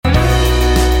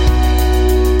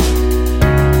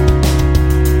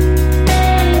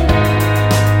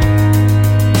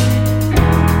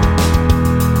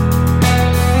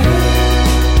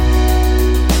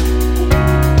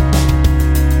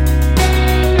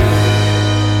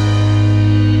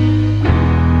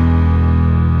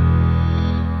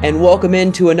and welcome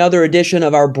into another edition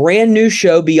of our brand new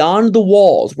show, Beyond the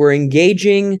Walls. We're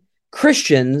engaging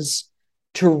Christians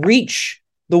to reach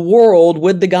the world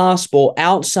with the gospel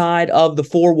outside of the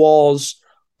four walls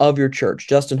of your church.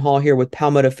 Justin Hall here with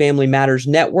Palmetto Family Matters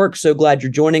Network. So glad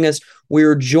you're joining us.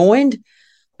 We're joined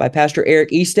by Pastor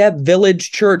Erik Estep,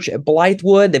 Village Church at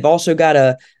Blythewood. They've also got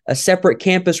a separate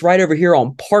campus right over here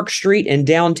on Park Street in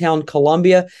downtown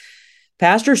Columbia.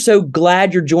 Pastor, so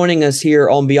glad you're joining us here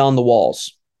on Beyond the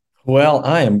Walls. Well,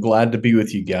 I am glad to be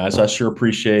with you guys. I sure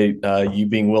appreciate you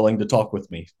being willing to talk with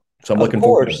me. So I'm Of looking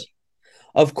forward to it. course.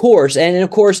 Of course. And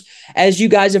of course, as you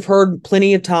guys have heard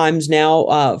plenty of times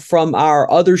now from our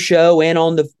other show and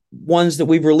on the ones that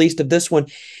we've released of this one,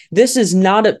 this is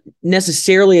not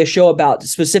necessarily a show about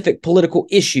specific political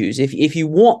issues. If you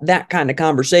want that kind of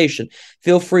conversation,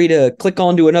 feel free to click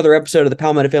on to another episode of the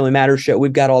Palmetto Family Matters show.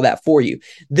 We've got all that for you.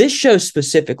 This show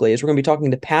specifically is we're going to be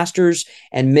talking to pastors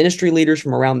and ministry leaders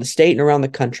from around the state and around the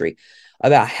country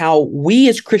about how we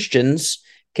as Christians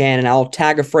can, and I'll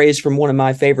tag a phrase from one of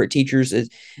my favorite teachers, is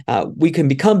we can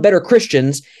become better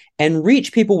Christians and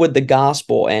reach people with the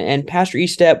gospel. And Pastor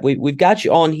Estep, we've got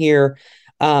you on here.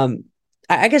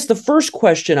 I guess the first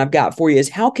question I've got for you is,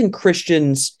 how can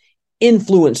Christians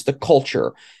influence the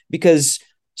culture? Because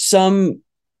some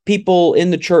people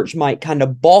in the church might kind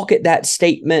of balk at that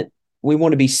statement. We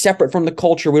want to be separate from the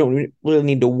culture. We don't really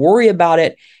need to worry about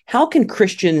it. How can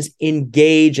Christians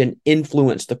engage and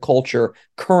influence the culture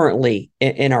currently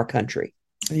in our country?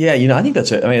 Yeah, I think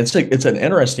that's it. I mean, it's an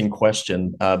interesting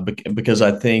question because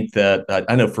I think that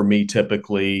I know for me,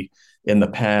 typically in the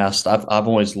past, I've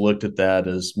always looked at that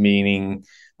as meaning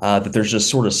that there's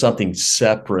just sort of something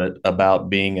separate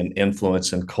about being an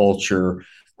influence in culture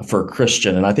for a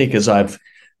Christian. And I think as I've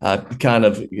kind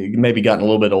of maybe gotten a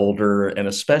little bit older, and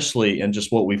especially in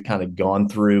just what we've kind of gone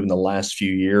through in the last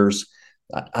few years,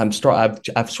 I've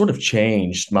sort of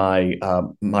changed my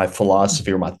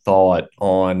philosophy or my thought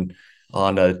on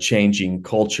a changing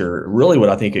culture. Really, what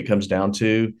I think it comes down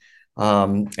to,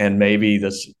 and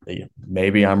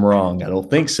maybe I'm wrong. I don't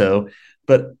think so,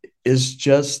 but is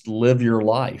just live your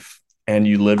life, and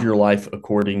you live your life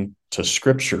according to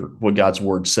Scripture, what God's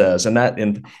Word says,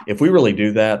 and if we really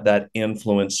do that, that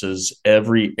influences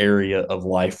every area of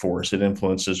life for us. It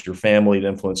influences your family. It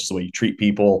influences the way you treat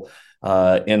people.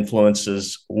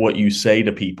 Influences what you say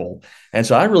to people. And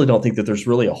so I really don't think that there's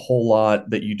really a whole lot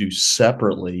that you do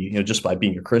separately, just by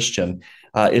being a Christian.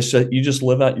 It's that you just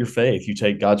live out your faith. You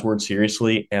take God's word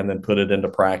seriously and then put it into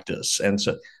practice. And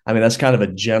so, I mean, that's kind of a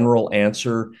general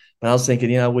answer. But I was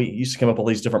thinking, we used to come up with all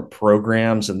these different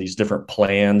programs and these different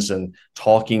plans and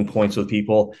talking points with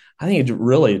people. I think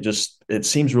it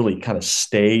seems really kind of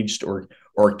staged or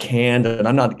canned, and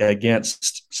I'm not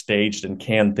against staged and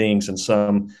canned things in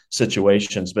some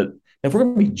situations, but if we're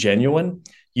going to be genuine,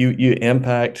 you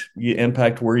impact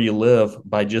where you live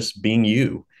by just being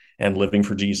you and living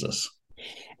for Jesus.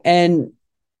 And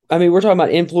I mean, we're talking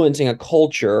about influencing a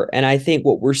culture, and I think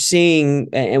what we're seeing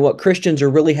and what Christians are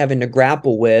really having to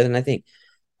grapple with, and I think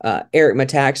Eric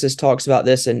Metaxas talks about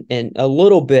this in a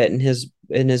little bit in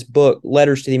his book,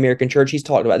 Letters to the American Church. He's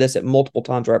talked about this at multiple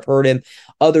times where I've heard him.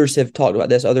 Others have talked about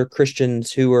this, other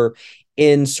Christians who are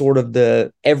in sort of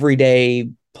the everyday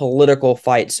political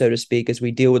fight, so to speak, as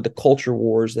we deal with the culture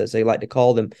wars, as they like to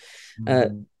call them.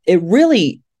 It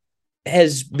really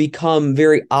has become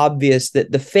very obvious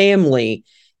that the family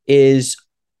is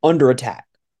under attack.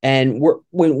 And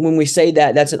when we say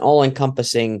that, that's an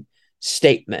all-encompassing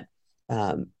statement.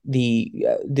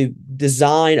 The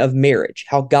design of marriage,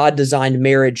 how God designed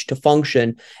marriage to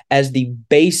function as the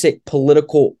basic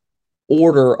political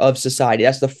order of society.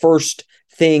 That's the first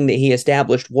thing that he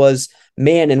established, was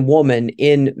man and woman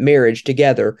in marriage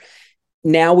together.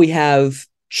 Now we have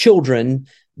children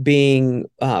being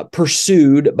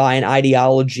pursued by an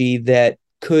ideology that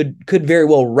could very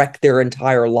well wreck their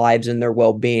entire lives and their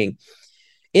well-being.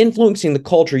 Influencing the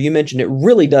culture, you mentioned, it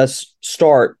really does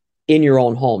start in your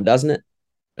own home, doesn't it?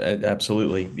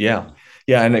 Absolutely. Yeah.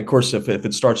 Yeah. And of course, if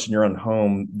it starts in your own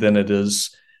home, then it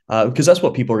is because that's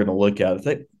what people are going to look at.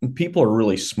 If people are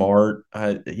really smart,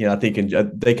 I think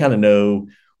they kind of know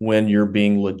when you're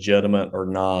being legitimate or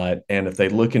not. And if they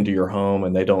look into your home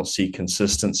and they don't see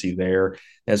consistency there,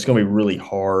 it's going to be really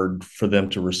hard for them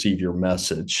to receive your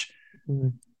message.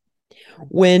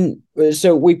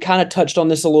 So we kind of touched on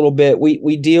this a little bit.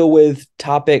 We deal with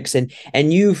topics, and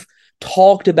you've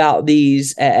talked about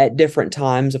these at different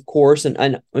times, of course,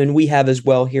 and we have as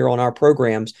well here on our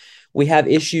programs. We have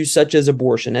issues such as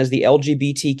abortion, as the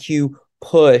LGBTQ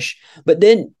push, but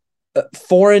then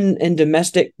foreign and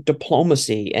domestic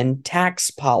diplomacy and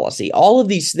tax policy. All of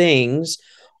these things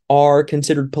are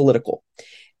considered political.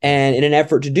 And in an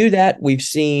effort to do that, we've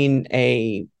seen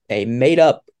a made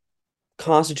up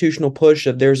constitutional push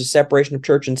of there's a separation of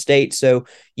church and state, so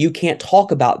you can't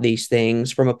talk about these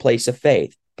things from a place of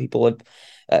faith. People have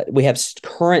we have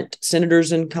current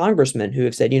senators and congressmen who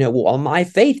have said, well, my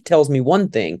faith tells me one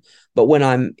thing, but when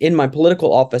I'm in my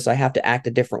political office, I have to act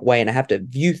a different way and I have to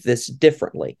view this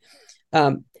differently.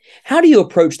 How do you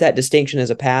approach that distinction as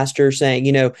a pastor,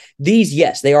 saying, these,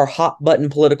 yes, they are hot button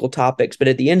political topics, but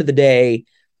at the end of the day,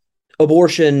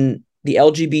 abortion, the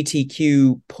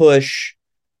LGBTQ push,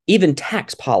 even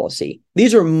tax policy,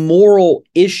 these are moral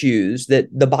issues that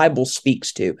the Bible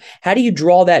speaks to. How do you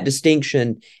draw that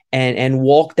distinction and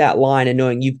walk that line, and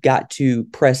knowing you've got to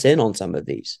press in on some of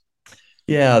these?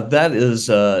 Yeah, that is,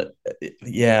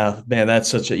 yeah, man, that's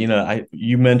such a,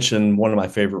 you mentioned one of my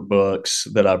favorite books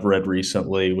that I've read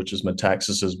recently, which is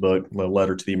Metaxas's book, A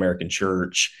Letter to the American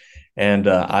Church. And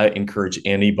I encourage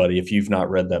anybody, if you've not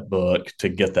read that book, to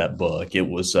get that book. It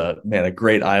was, man, a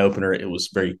great eye opener. It was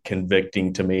very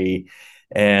convicting to me.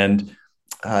 And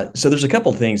so there's a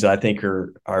couple of things that I think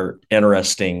are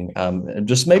interesting.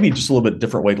 Just maybe just a little bit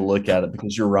different way to look at it,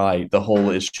 because you're right. The whole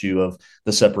issue of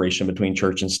the separation between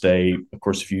church and state. Of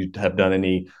course, if you have done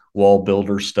any wall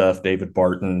builder stuff, David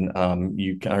Barton,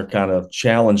 you are kind of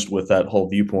challenged with that whole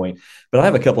viewpoint. But I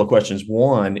have a couple of questions.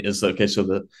 One is, okay, so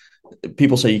the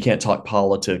people say you can't talk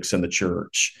politics in the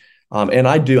church. And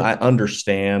I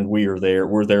understand we're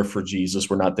there for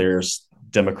Jesus. We're not there as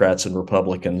Democrats and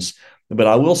Republicans. But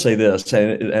I will say this,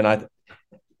 and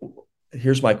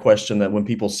here's my question: that when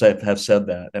people have said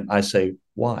that, and I say,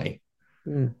 why?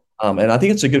 And I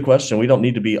think it's a good question. We don't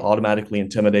need to be automatically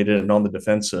intimidated and on the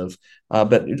defensive,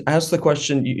 but ask the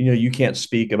question. You can't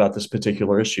speak about this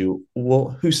particular issue.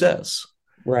 Well, who says?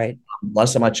 Right.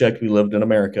 Last time I checked, we lived in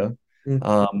America,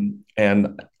 and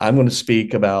I'm going to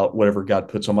speak about whatever God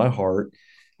puts on my heart.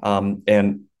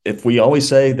 And if we always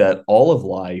say that all of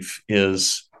life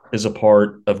is a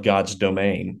part of God's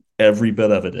domain, every bit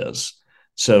of it is.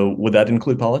 So would that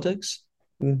include politics?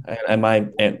 And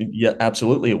yeah,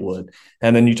 absolutely it would.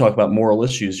 And then you talk about moral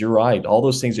issues. You're right. All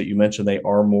those things that you mentioned, they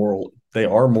are moral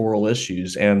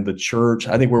issues. And the church,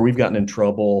 I think where we've gotten in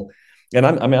trouble, and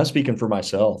I'm speaking for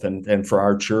myself and for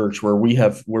our church, where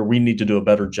we need to do a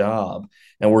better job,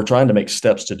 and we're trying to make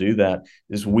steps to do that,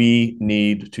 is we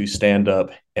need to stand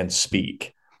up and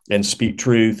speak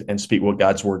truth and speak what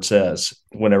God's word says.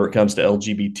 Whenever it comes to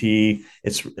LGBT,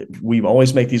 we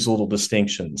always make these little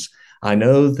distinctions. I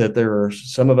know that there are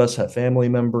some of us have family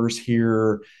members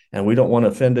here, and we don't want to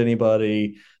offend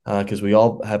anybody because we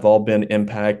all have been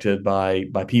impacted by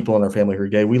people in our family who are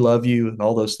gay. We love you and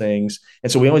all those things.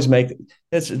 And so we always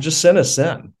it's just sin is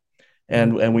sin.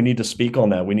 And we need to speak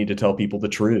on that. We need to tell people the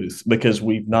truth, because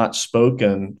we've not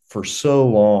spoken for so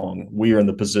long. We are in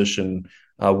the position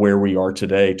where we are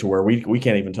today, to where we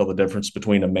can't even tell the difference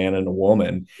between a man and a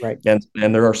woman. Right. And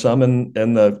there are some in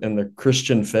the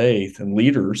Christian faith and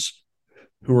leaders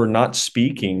who are not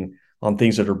speaking on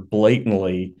things that are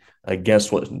blatantly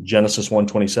against what Genesis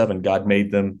 1:27, God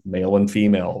made them male and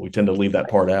female. We tend to leave that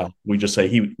part out. We just say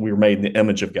we were made in the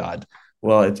image of God.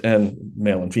 Well, it's and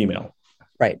male and female.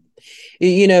 Right.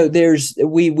 We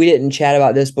didn't chat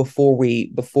about this before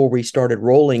we started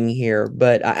rolling here,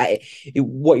 but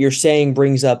what you're saying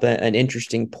brings up an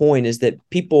interesting point, is that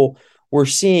we're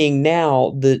seeing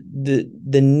now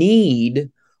the need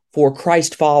for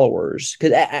Christ followers,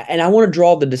 and I want to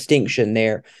draw the distinction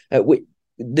there.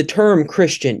 The term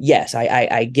Christian, yes,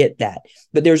 I get that,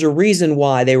 but there's a reason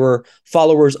why they were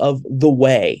followers of the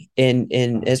way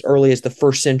in as early as the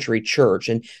first century church,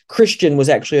 and Christian was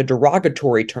actually a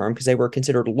derogatory term because they were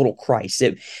considered a little Christ.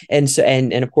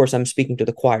 And of course, I'm speaking to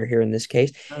the choir here in this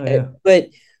case. Oh, yeah.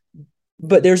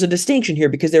 But there's a distinction here,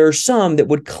 because there are some that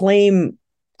would claim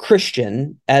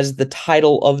Christian as the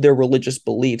title of their religious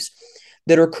beliefs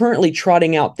that are currently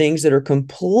trotting out things that are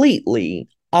completely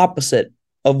opposite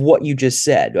of what you just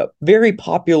said. Very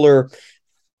popular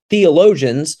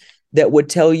theologians that would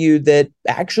tell you that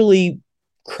actually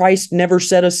Christ never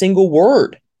said a single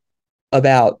word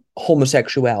about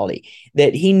homosexuality,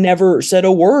 that he never said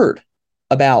a word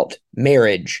about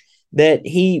marriage, that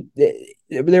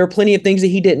there are plenty of things that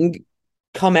he didn't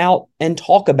come out and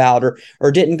talk about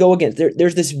or didn't go against.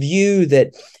 There's this view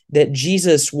that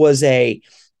Jesus was a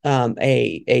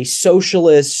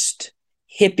socialist,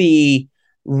 hippie,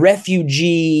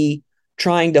 refugee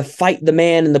trying to fight the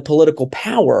man in the political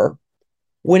power,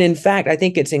 when in fact, I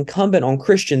think it's incumbent on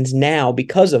Christians now,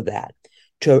 because of that,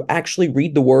 to actually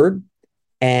read the word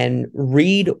and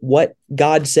read what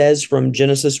God says from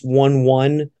Genesis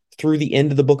 1:1 through the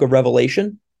end of the book of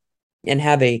Revelation, and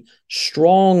have a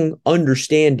strong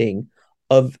understanding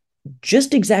of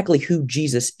just exactly who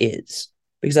Jesus is,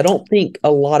 because I don't think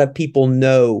a lot of people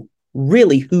know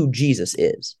really who Jesus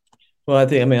is. Well,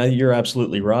 I mean, you're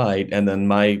absolutely right. And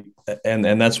then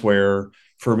and that's where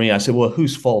for me, I said, well,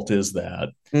 whose fault is that?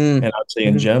 Mm. And I'd say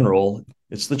in Mhm. general,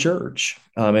 it's the church.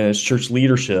 And it's church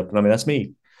leadership. And I mean, that's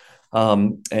me. Yeah,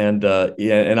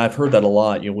 and I've heard that a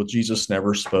lot. Well, Jesus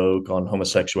never spoke on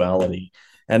homosexuality,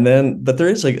 and then but there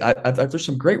is there's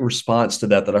some great response to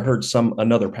that I heard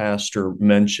another pastor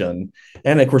mention,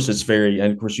 and of course and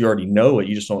of course you already know it.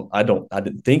 You just I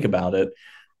didn't think about it,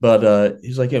 but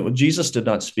he's like, yeah, well, Jesus did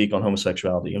not speak on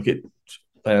homosexuality. Okay,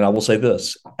 and I will say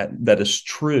this, that is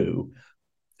true.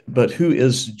 But who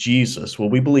is Jesus? Well,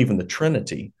 we believe in the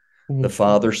Trinity, the Mhm.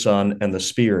 Father, Son, and the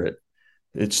Spirit.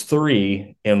 It's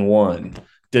three in one.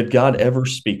 Did God ever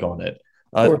speak on it?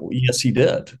 Sure. Yes, he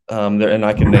did. And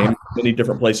I can name many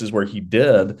different places where he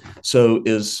did. So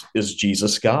is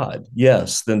Jesus God?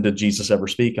 Yes. Then did Jesus ever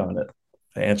speak on it?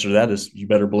 The answer to that is you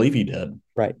better believe he did.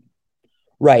 Right.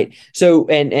 Right. So,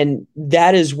 and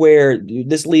that is where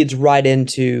this leads right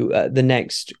into the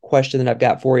next question that I've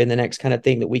got for you, and the next kind of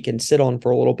thing that we can sit on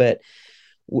for a little bit.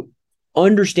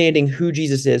 Understanding who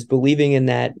Jesus is, believing in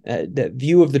that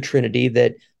view of the Trinity,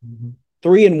 that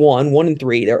three and one and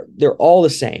three, they're all the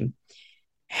same.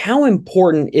 How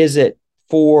important is it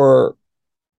for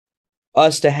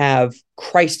us to have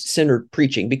Christ-centered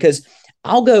preaching? Because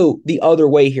I'll go the other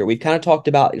way here. We've kind of talked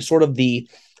about sort of the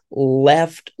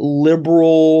left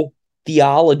liberal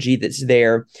theology that's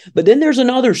there, but then there's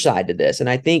another side to this, and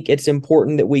I think it's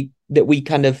important that we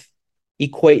kind of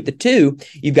equate the two.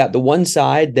 You've got the one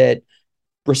side that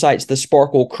recites the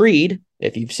Sparkle Creed.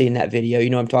 If you've seen that video, you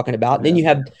know what I'm talking about. Then Yeah. you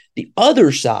have the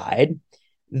other side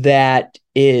that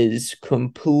is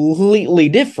completely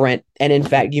different. And in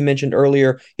fact, you mentioned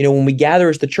earlier, when we gather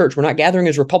as the church, we're not gathering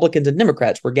as Republicans and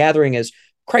Democrats. We're gathering as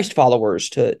Christ followers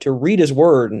to read his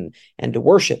word and to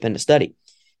worship and to study.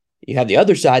 You have the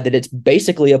other side that it's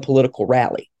basically a political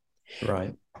rally.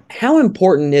 Right. How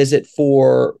important is it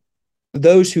for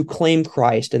those who claim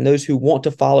Christ and those who want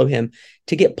to follow him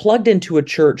to get plugged into a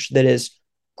church that is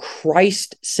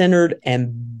Christ centered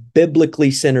and biblically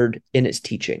centered in its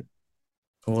teaching?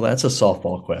 Well, that's a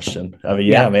softball question. I mean,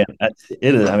 Yeah. yeah, man,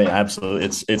 it is. I mean, absolutely,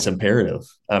 it's imperative.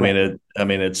 Right. I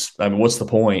mean, what's the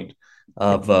point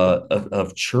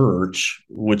of church,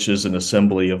 which is an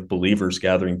assembly of believers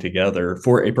gathering together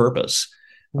for a purpose,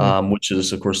 Mhm. which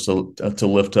is, of course, to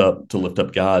lift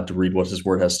up God, to read what His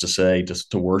Word has to say,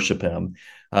 to worship Him.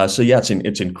 So yeah,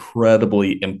 it's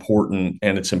incredibly important,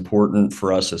 and it's important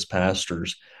for us as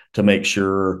pastors to make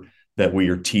sure that we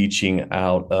are teaching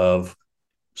out of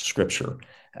Scripture,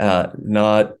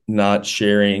 not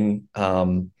sharing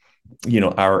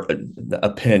our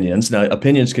opinions. Now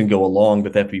opinions can go along,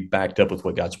 but they have to be backed up with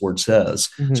what God's word says.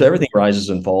 So Mhm. everything rises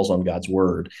and falls on God's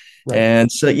word. Right.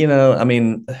 And so I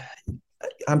mean,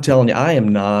 I'm telling you, I am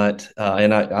not,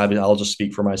 and I'll just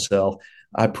speak for myself.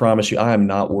 I promise you, I am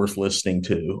not worth listening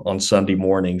to on Sunday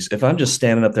mornings. If I'm just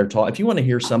standing up there talking, if you want to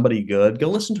hear somebody good, go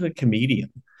listen to a comedian.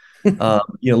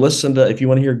 Listen to, if you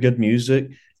want to hear good music,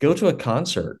 go to a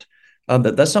concert.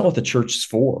 That's not what the church is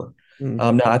for.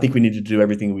 Mm. Now, I think we need to do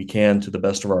everything we can to the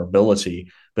best of our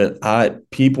ability. But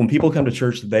when people come to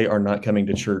church, they are not coming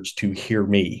to church to hear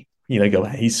me. Go,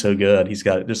 he's so good. He's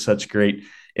got just such great.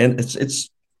 And it's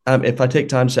if I take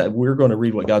time to say we're going to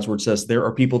read what God's word says, there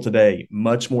are people today,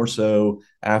 much more so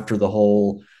after the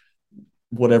whole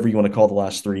whatever you want to call the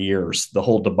last 3 years, the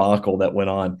whole debacle that went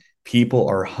on. People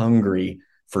are hungry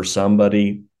for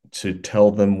somebody to tell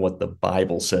them what the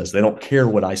Bible says. They don't care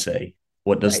what I say.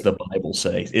 What does Right. the Bible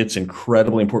say? It's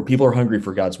incredibly important. People are hungry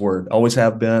for God's word, always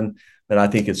have been, but I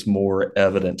think it's more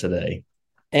evident today.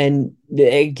 And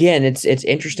again, it's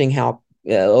interesting how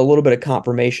a little bit of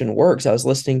confirmation works. I was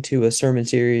listening to a sermon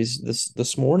series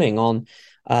this morning on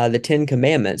the Ten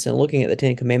Commandments and looking at the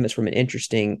Ten Commandments from an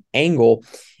interesting angle.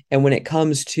 And when it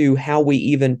comes to how we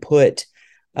even put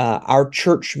our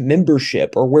church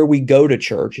membership, or where we go to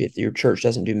church, if your church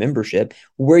doesn't do membership,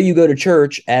 where you go to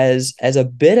church as a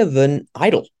bit of an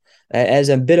idol, as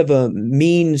a bit of a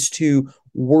means to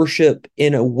worship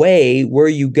in a way. Where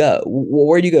do you go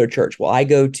to church? Well, I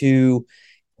go to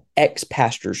X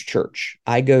pastor's church.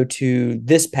 I go to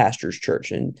this pastor's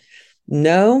church. And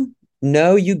no,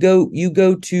 no, you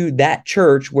go to that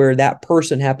church where that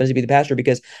person happens to be the pastor,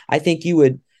 because I think you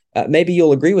would maybe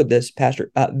you'll agree with this,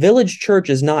 Pastor. Village church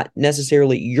is not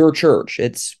necessarily your church.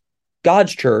 It's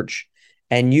God's church,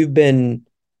 and you've been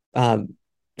um,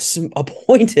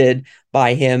 appointed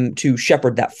by him to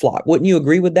shepherd that flock. Wouldn't you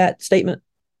agree with that statement?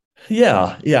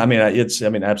 Yeah. I mean,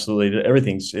 absolutely.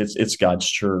 Everything's it's God's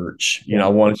church. Yeah. I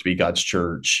want it to be God's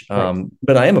church. Right.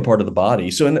 But I am a part of the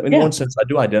body. So in Yeah. one sense, I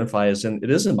do identify as in it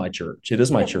isn't my church. It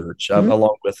is my Yeah. church, Mhm.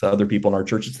 along with other people in our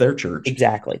church. It's their church.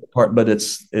 Exactly. But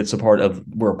it's a part of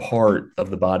we're a part of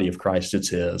the body of Christ. It's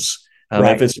His. If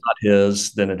Right. it's not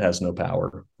His, then it has no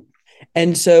power.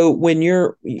 And so when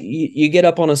you get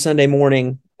up on a Sunday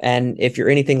morning, and if you're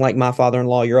anything like my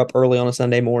father-in-law, you're up early on a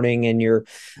Sunday morning, and you're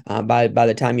by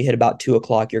the time you hit about 2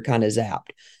 o'clock, you're kind of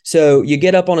zapped. So you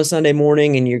get up on a Sunday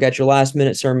morning, and you got your last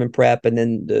minute sermon prep, and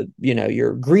then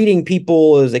you're greeting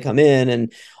people as they come in,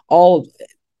 and all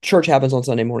church happens on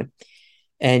Sunday morning,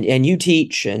 and you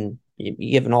teach, and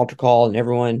you give an altar call, and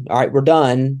everyone, all right, we're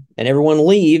done, and everyone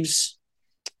leaves,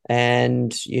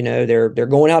 and they're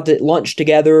going out to lunch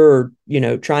together, or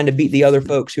trying to beat the other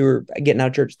folks who are getting out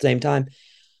of church at the same time.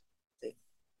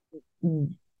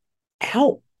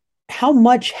 How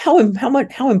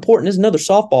important is another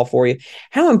softball for you?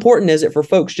 How important is it for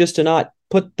folks just to not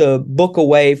put the book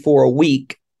away for a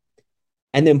week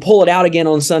and then pull it out again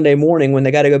on Sunday morning when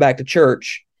they got to go back to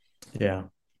church, Yeah.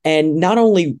 and not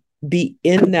only be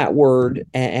in that word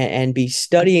and be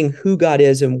studying who God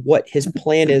is and what his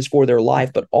plan is for their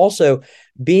life, but also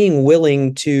being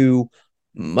willing to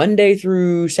Monday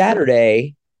through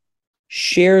Saturday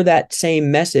share that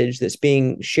same message that's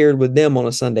being shared with them on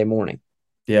a Sunday morning.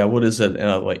 Yeah, what is it?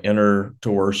 Like enter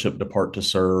to worship, depart to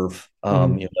serve.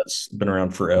 Mm-hmm. That's been around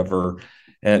forever,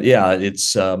 and yeah,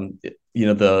 it's the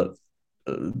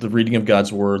reading of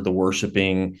God's word, the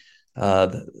worshiping.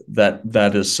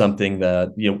 That is something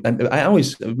that and I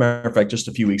always, as a matter of fact, just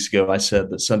a few weeks ago, I said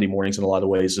that Sunday mornings, in a lot of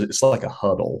ways, it's like a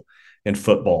huddle in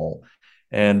football,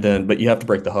 and then but you have to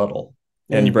break the huddle,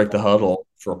 and you Mm, break the huddle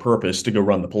for a purpose to go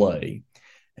run the play.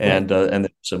 right. And then,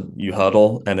 so you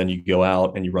huddle and then you go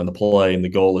out and you run the play, and the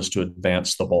goal is to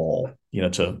advance the ball,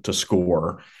 to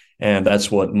score. And that's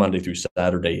what Monday through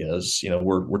Saturday is.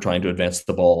 We're trying to advance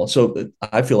the ball. So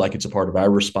I feel like it's a part of our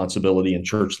responsibility in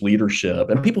church leadership,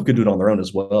 and people could do it on their own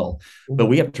as well. But Mm-hmm.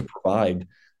 we have to provide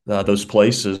those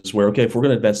places where, okay, if we're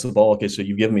going to advance the ball, okay, so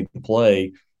you've given me the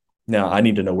play. Now I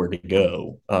need to know where to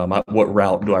go. What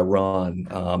route do I run?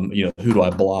 Who do I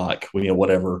block?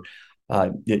 Whatever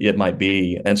it might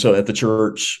be. And so at the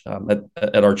church,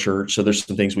 at our church, so there's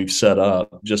some things we've set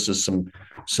up just as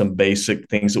some basic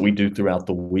things that we do throughout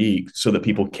the week so that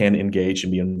people can engage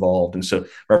and be involved. And so,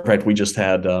 in fact, we just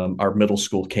had our middle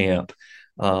school camp.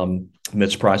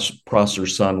 Mitch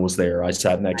Prosser's son was there. I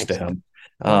sat next to Nice. him.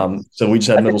 Nice. So we just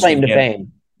had That's a middle school claim to camp.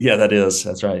 fame. Yeah,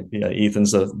 that's right. Yeah,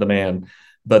 Ethan's the man.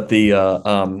 But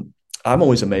I'm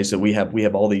always amazed that we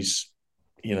have all these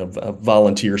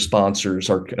volunteer sponsors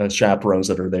or chaperones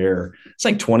that are there. It's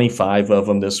like 25 of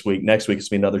them this week. Next week it's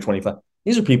be another 25.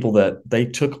 These are people that they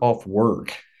took off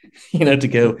work,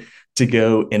 to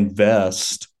go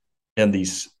invest in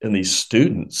these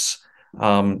students.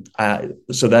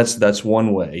 So that's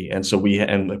one way. And so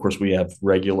and of course we have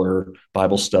regular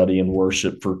Bible study and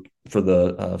worship for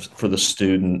the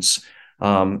students.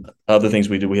 Other things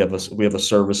we do, we have a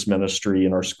service ministry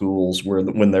in our schools where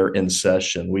when they're in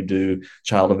session, we do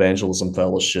child evangelism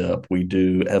fellowship, we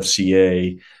do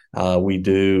FCA,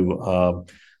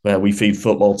 we feed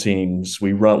football teams,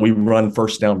 we run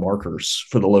first down markers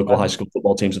for the local high Wow. school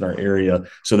football teams in our area,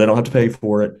 so they don't have to pay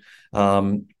for it.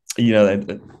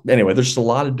 Anyway, there's just a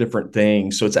lot of different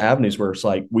things. So it's avenues where it's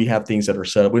like we have things that are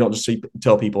set up. We don't just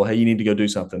tell people, hey, you need to go do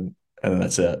something, and then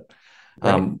that's it.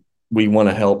 Right. We want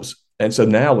to help. And so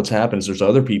now what's happened is there's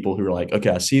other people who are like,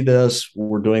 okay, I see this,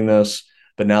 we're doing this,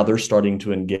 but now they're starting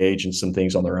to engage in some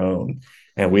things on their own.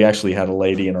 And we actually had a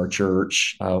lady in our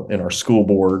church, in our school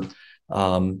board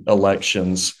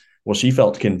elections. Well, she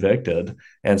felt convicted.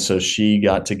 And so she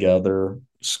got together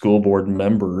school board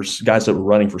members, guys that were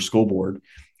running for school board,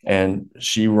 and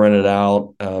she rented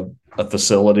out a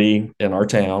facility in our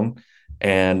town,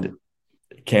 and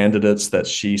candidates that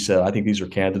she said, I think these are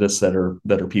candidates that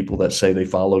are people that say they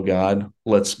follow God.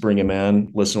 Let's bring them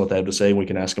in, listen to what they have to say, and we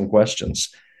can ask them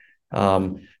questions.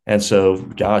 And so,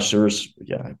 gosh, there's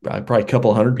probably a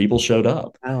couple hundred people showed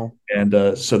up, Wow. and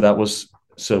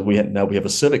now we have a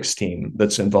civics team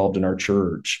that's involved in our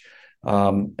church.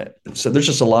 So there's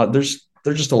just a lot. There's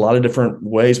just a lot of different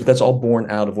ways, but that's all born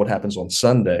out of what happens on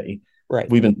Sunday. Right.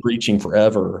 We've been preaching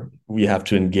forever. We have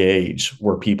to engage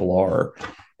where people are.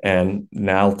 And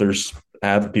now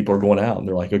people are going out and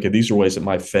they're like, okay, these are ways that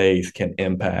my faith can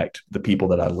impact the people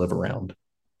that I live around.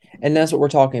 And that's what we're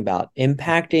talking about,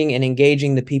 impacting and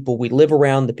engaging the people we live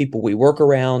around, the people we work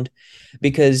around,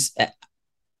 because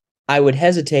I would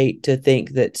hesitate to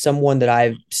think that someone that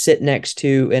I sit next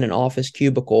to in an office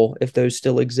cubicle, if those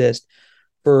still exist,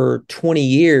 for 20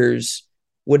 years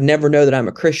would never know that I'm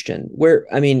a Christian. Where's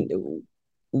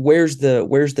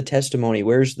the testimony?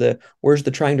 Where's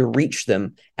the trying to reach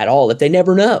them at all if they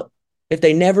never know, if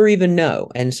they never even know?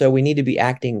 And so we need to be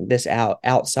acting this out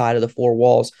outside of the four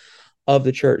walls of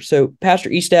the church. So Pastor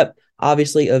Estep,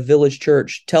 obviously a Village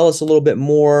church, tell us a little bit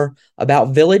more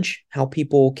about Village, how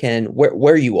people can,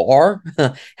 where you are,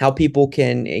 how people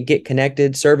can get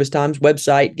connected, service times,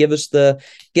 website. Give us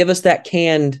that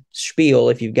canned spiel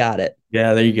if you've got it.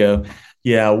 Yeah, there you go.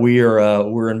 Yeah,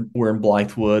 we're in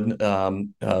Blythewood.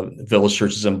 Village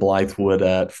Church is in Blythewood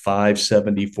at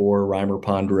 574 Reimer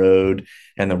Pond Road,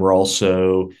 and then we're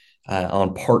also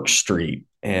on Park Street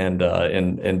and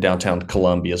in downtown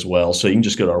Columbia as well. So you can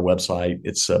just go to our website.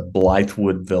 It's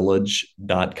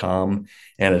blythewoodvillage.com,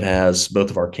 and it has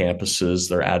both of our campuses,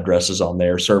 their addresses on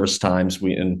there. Service times,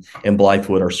 we in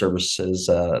Blythewood, our services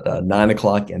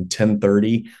 9:00 and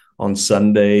 10:30 on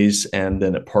Sundays, and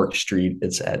then at Park Street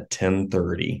it's at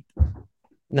 10:30.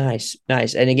 Nice.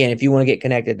 And again, if you want to get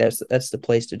connected, that's the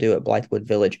place to do it, Blythewood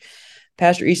Village.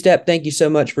 Pastor Estep, thank you so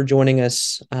much for joining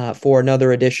us for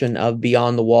another edition of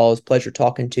Beyond the Walls. Pleasure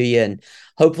talking to you, and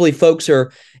hopefully folks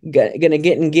are going to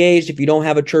get engaged. If you don't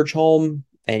have a church home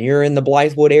and you're in the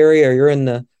Blythewood area, or you're in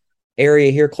the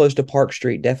area here close to Park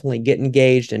Street, definitely get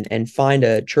engaged and find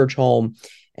a church home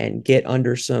and get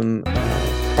under some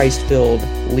Christ-filled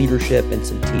leadership and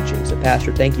some teaching. So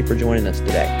Pastor, thank you for joining us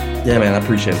today. Yeah, man, I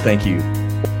appreciate it. Thank you.